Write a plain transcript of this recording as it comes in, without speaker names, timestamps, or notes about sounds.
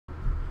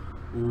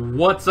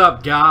What's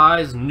up,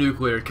 guys?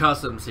 Nuclear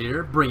Customs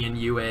here, bringing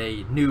you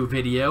a new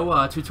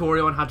video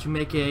tutorial on how to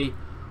make a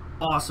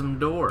awesome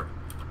door.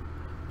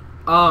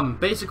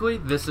 Basically,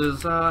 this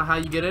is how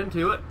you get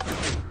into it,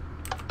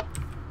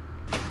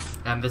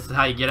 and this is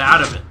how you get out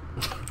of it.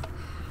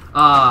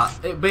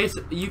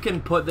 You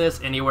can put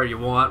this anywhere you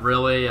want,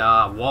 really.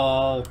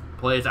 Wall,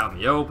 place out in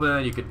the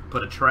open. You could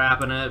put a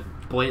trap in it,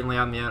 blatantly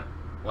out in the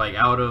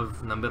out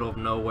of the middle of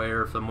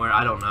nowhere somewhere.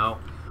 I don't know.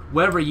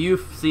 Wherever you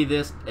see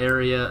this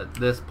area,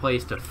 this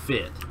place to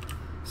fit.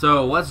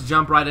 So let's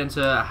jump right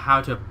into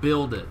how to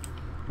build it.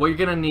 What you're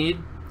gonna need: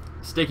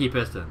 sticky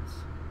pistons,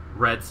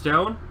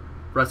 redstone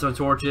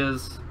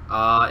torches,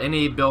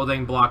 any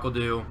building block will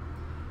do.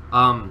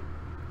 I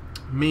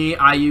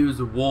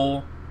use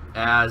wool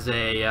as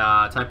a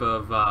type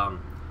of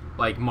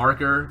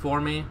marker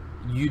for me.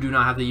 You do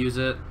not have to use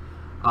it.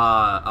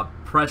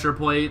 Pressure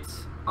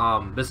plates.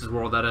 This is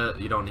world edit.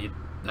 You don't need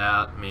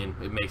that. I mean,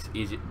 it makes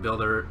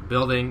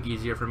building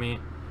easier for me,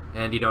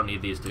 and you don't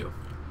need these two.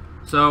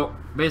 So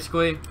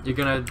basically, you're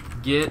gonna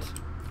get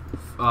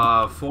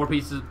 4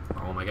 pieces.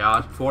 Oh my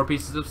gosh, 4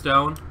 pieces of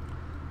stone.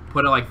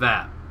 Put it like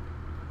that.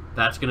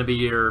 That's gonna be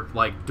your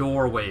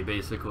doorway,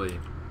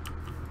 basically.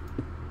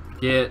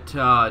 Get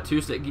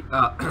 2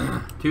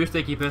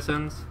 sticky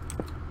pistons,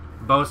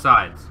 both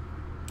sides.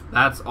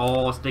 That's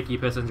all sticky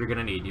pistons you're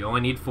gonna need. You only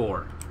need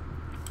 4.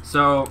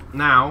 So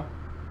now,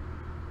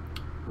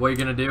 what you're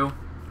gonna do?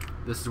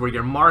 This is where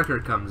your marker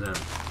comes in.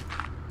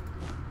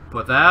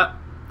 Put that,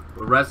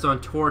 a redstone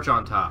torch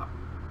on top.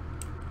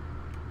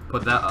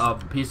 Put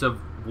that piece of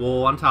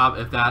wool on top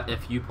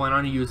if you plan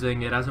on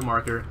using it as a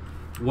marker.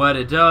 What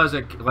it does,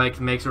 it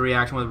makes a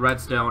reaction with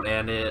redstone,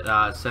 and it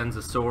sends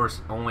the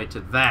source only to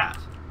that.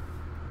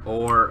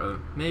 Or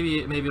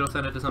maybe it'll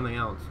send it to something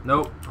else.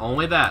 Nope,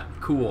 only that.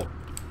 Cool.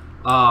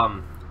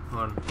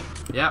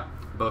 Yeah,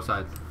 both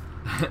sides.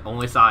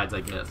 Only sides, I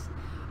guess.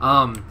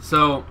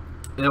 So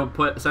it'll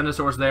send a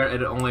source there, and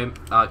it'll only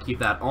keep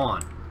that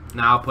on.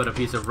 Now put a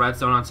piece of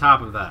redstone on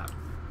top of that,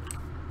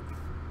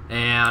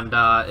 and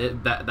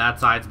that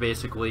side's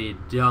basically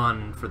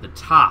done for the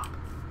top.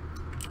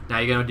 Now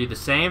you're gonna do the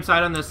same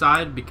side on this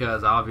side,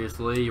 because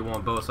obviously you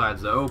want both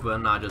sides to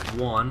open, not just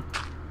one.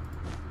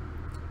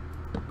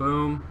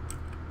 Boom,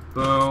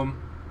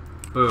 boom,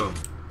 boom.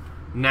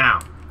 Now,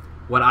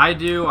 what I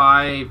do,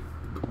 I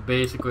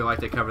basically like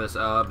to cover this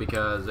up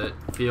because it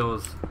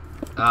feels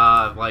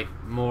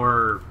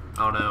more,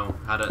 I don't know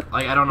how to,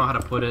 I don't know how to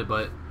put it,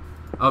 but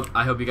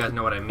I hope you guys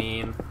know what I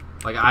mean.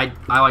 I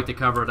like to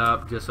cover it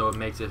up just so it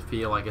makes it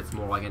feel like it's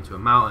more like into a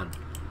mountain.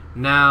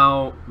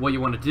 Now, what you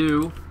want to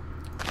do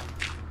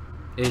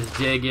is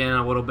dig in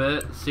a little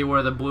bit, see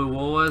where the blue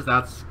wool is.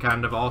 That's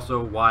kind of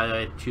also why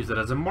I choose it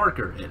as a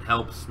marker. It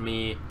helps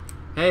me,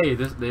 hey,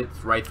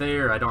 it's right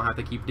there. I don't have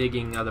to keep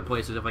digging other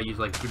places if I use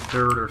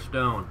dirt or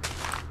stone.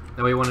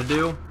 Now what you want to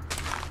do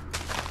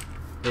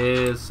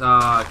is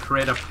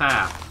create a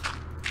path.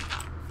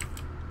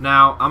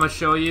 Now I'm going to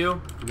show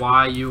you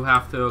why you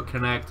have to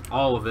connect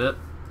all of it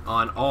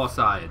on all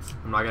sides.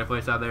 I'm not going to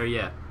place that there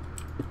yet.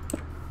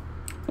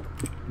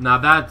 Now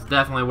that's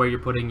definitely where you're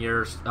putting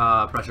your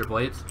pressure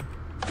plates.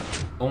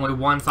 Only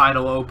one side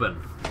will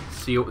open.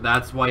 See,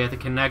 that's why you have to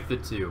connect the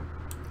two,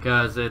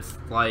 because it's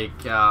I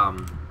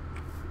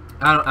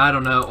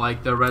don't know,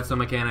 the redstone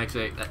mechanics,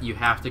 you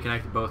have to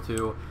connect both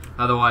two,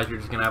 otherwise you're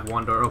just gonna have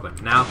one door open.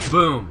 Now,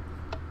 boom,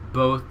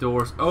 both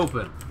doors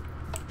open.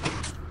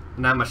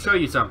 Now I'm gonna show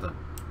you something.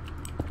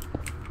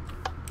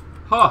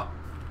 Huh,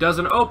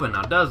 doesn't open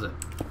now, does it?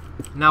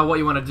 Now what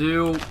you want to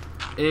do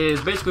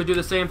is basically do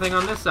the same thing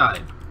on this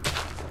side,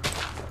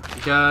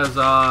 because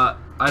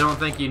I don't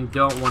think you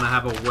don't want to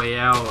have a way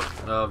out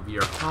of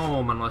your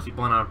home unless you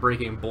plan on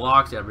breaking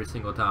blocks every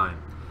single time.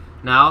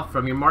 Now,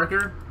 from your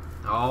marker,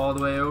 all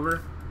the way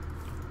over,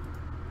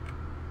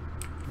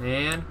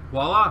 and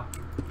voila,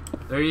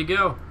 there you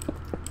go.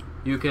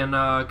 You can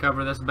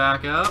cover this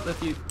back up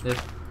if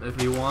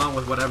you want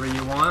with whatever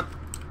you want.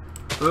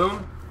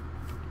 Boom,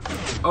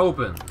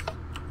 open.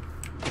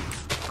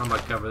 I'm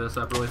gonna cover this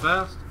up really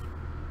fast.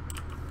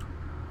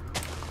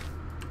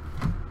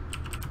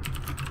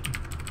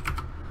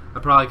 I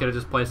probably could have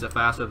just placed it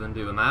faster than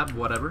doing that, but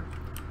whatever.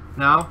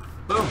 Now,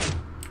 boom.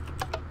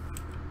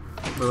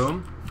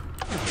 Boom.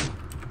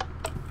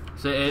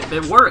 So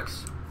it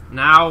works.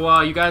 Now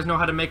you guys know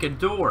how to make a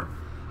door.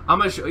 I'm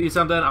going to show you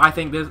something. I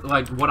think this,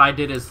 what I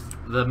did is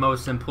the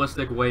most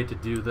simplistic way to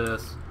do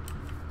this.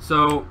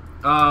 So,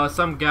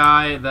 some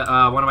guy, that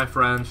one of my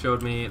friends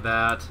showed me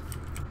that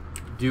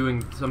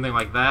doing something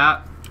like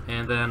that,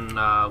 and then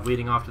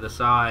leading off to the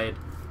side.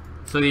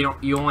 So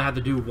you only have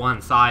to do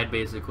one side,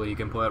 basically. You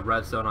can put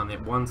redstone on the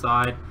one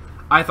side.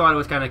 I thought it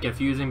was kind of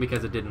confusing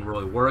because it didn't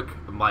really work,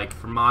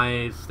 for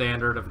my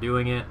standard of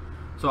doing it.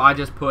 So I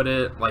just put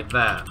it like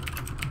that.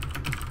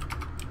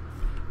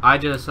 I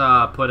just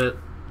put it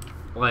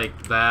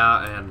like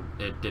that, and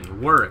it didn't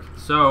work.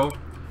 So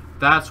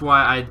that's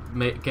why I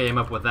came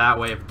up with that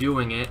way of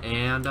doing it,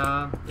 and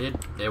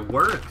it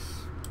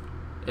works.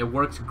 It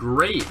works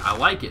great. I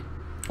like it.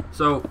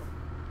 So,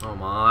 oh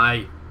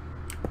my.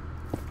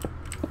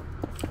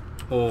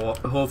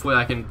 hopefully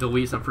I can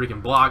delete some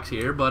freaking blocks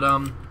here, but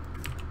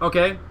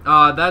okay,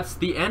 that's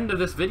the end of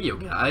this video,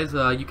 guys.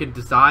 You can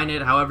design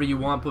it however you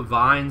want, put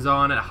vines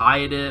on it,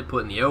 hide it, put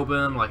it in the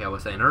open, like I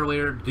was saying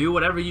earlier. Do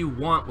whatever you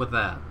want with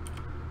that.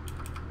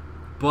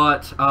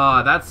 But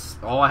that's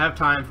all I have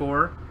time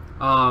for.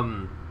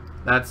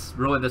 That's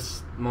really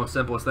the most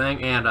simplest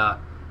thing, and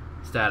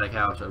static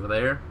house over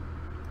there.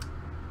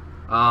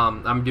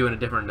 I'm doing a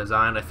different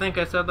design. I think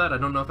I said that. I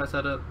don't know if I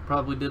said it.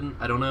 Probably didn't.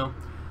 I don't know.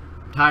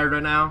 I'm tired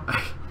right now.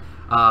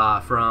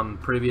 From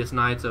previous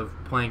nights of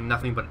playing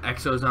nothing but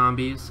exo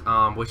zombies,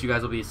 which you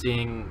guys will be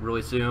seeing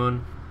really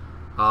soon.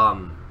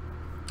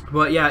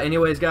 But yeah,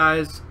 anyways,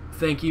 guys,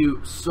 thank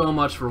you so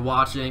much for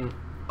watching.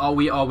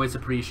 We always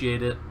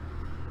appreciate it.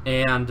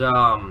 And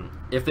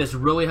if this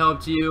really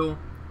helped you,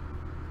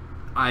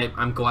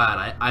 I'm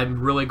glad.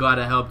 I'm really glad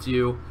it helped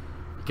you,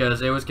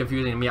 because it was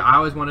confusing to me. I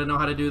always wanted to know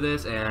how to do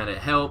this, and it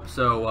helped,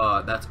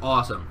 so that's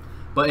awesome.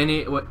 But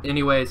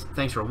anyways,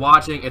 thanks for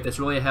watching. If this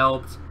really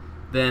helped,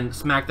 then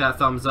smack that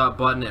thumbs up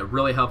button. It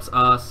really helps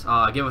us.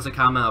 Give us a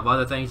comment of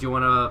other things you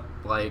want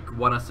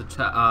us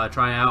to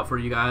try out for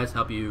you guys,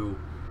 help you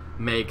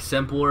make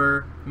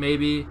simpler,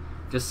 maybe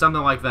just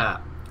something like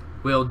that.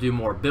 We'll do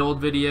more build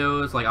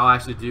videos. Like, I'll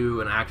actually do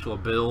an actual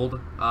build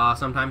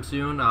sometime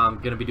soon. I'm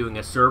gonna be doing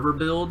a server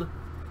build,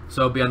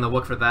 so be on the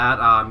look for that.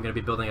 I'm gonna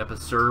be building up a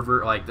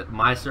server, like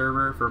my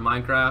server for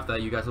Minecraft,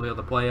 that you guys will be able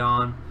to play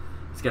on.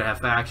 It's gonna have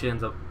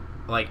factions of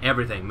like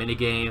everything, mini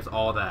games,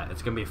 all that.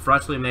 It's gonna be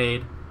freshly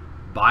made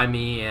by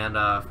me and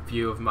a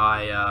few of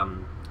my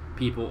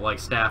people, like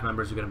staff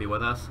members, who are gonna be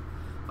with us.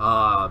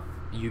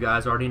 You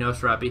guys already know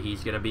Strappy,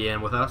 he's gonna be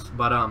in with us.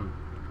 But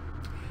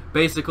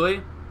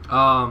basically,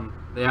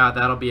 yeah,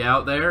 that'll be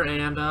out there.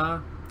 And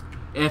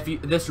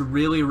if this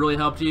really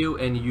helped you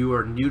and you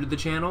are new to the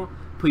channel,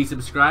 please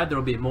subscribe. There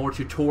will be more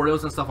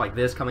tutorials and stuff like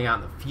this coming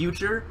out in the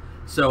future.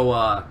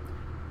 So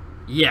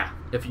yeah,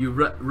 if you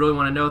really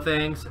want to know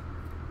things,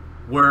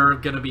 we're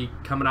gonna be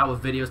coming out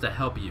with videos to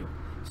help you.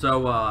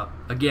 So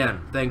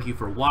again, thank you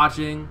for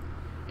watching,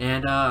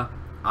 and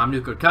I'm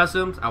Nuclear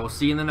Customs. I will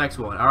see you in the next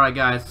one. Alright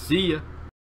guys, see ya.